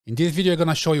In this video, I'm going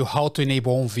to show you how to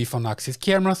enable ONVIF on Axis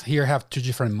cameras. Here I have two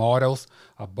different models,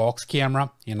 a box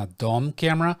camera and a dome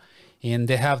camera, and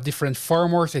they have different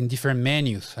firmwares and different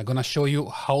menus. I'm going to show you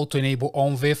how to enable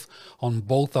ONVIF on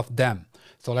both of them.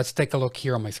 So let's take a look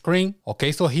here on my screen.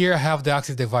 Okay, so here I have the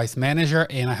Axis Device Manager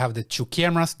and I have the two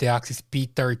cameras, the Axis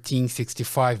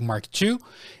P1365 Mark II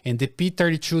and the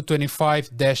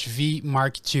P3225-V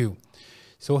Mark II.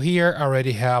 So here I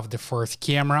already have the first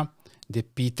camera, the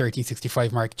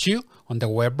P1365 Mark II on the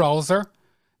web browser.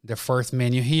 The first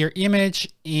menu here, image,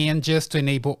 and just to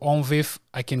enable ONVIF,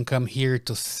 I can come here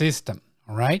to system.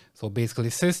 All right, so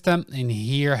basically system, and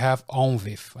here I have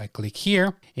ONVIF. I click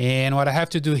here, and what I have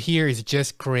to do here is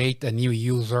just create a new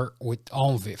user with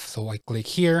ONVIF. So I click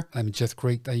here, let me just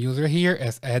create a user here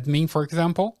as admin, for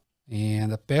example,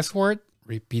 and the password,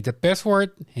 repeat the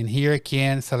password, and here I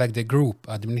can select the group,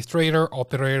 administrator,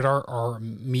 operator, or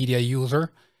media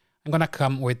user. I'm gonna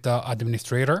come with the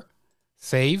administrator,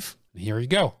 save, and here you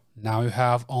go. Now you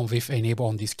have ONVIF enabled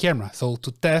on this camera. So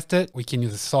to test it, we can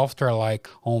use a software like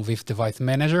ONVIF Device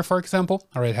Manager, for example.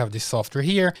 I already have this software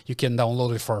here. You can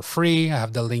download it for free. I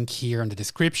have the link here in the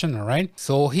description, all right?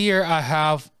 So here I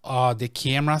have the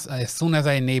cameras. As soon as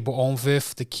I enable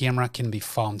ONVIF, the camera can be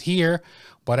found here,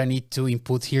 but I need to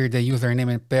input here the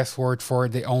username and password for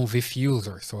the ONVIF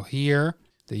user. So here,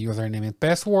 the username and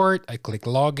password, I click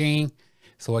login.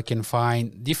 So I can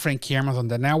find different cameras on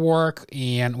the network,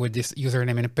 and with this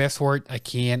username and password, I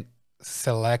can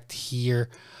select here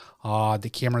the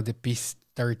camera, the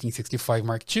P1365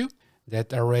 Mark II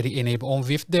that already enable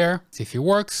ONVIF there. See if it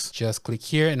works. Just click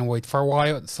here and wait for a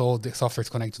while. So the software is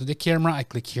connected to the camera. I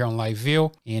click here on live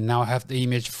view, and now I have the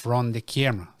image from the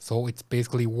camera. So it's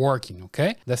basically working,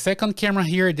 okay? The second camera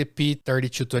here, the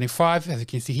P3225, as you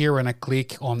can see here, when I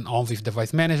click on ONVIF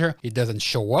Device Manager, it doesn't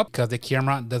show up because the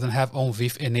camera doesn't have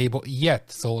ONVIF enabled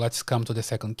yet. So let's come to the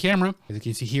second camera. As you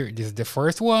can see here, this is the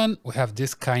first one. We have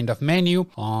this kind of menu.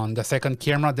 On the second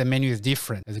camera, the menu is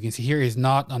different. As you can see here, it's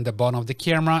not on the bottom of the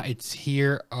camera. It's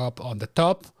here up on the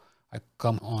top. I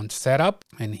come on setup,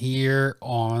 and here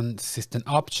on system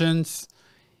options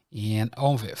and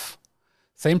ONVIF.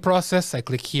 Same process, I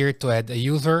click here to add a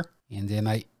user, and then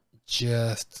I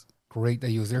just create a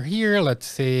user here. Let's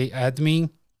say admin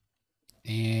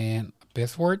and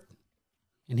password.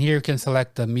 And here you can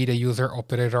select the media user,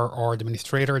 operator, or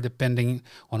administrator, depending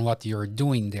on what you're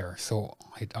doing there. So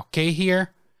hit OK here,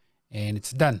 and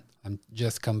it's done. I'm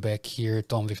just come back here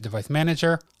to ONVIF Device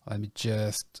Manager. Let me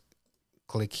just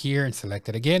click here and select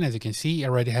it again. As you can see, I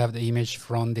already have the image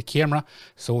from the camera.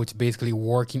 So it's basically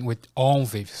working with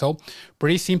ONVIF. So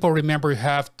pretty simple. Remember, you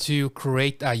have to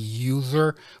create a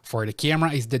user for the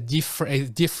camera. It's the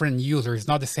different user. It's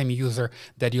not the same user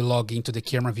that you log into the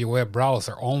camera via web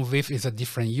browser. ONVIF is a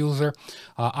different user.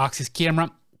 Axis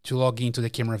camera, to log into the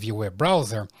camera via web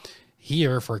browser.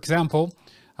 Here, for example,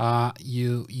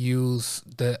 you use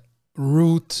the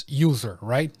root user,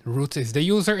 right? Root is the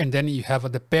user, and then you have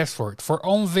the password. For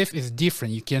ONVIF is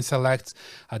different. You can select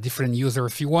a different user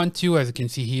if you want to. As you can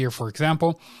see here, for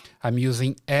example, I'm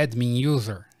using admin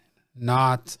user,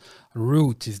 not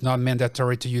root. It's not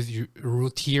mandatory to use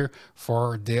root here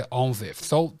for the ONVIF.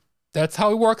 So that's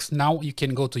how it works. Now you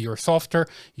can go to your software,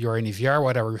 your NVR,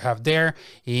 whatever you have there,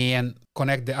 and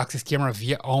connect the Axis camera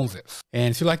via ONVIF.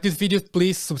 And if you like this video,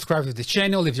 please subscribe to the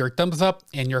channel, leave your thumbs up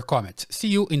and your comments. See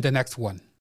you in the next one.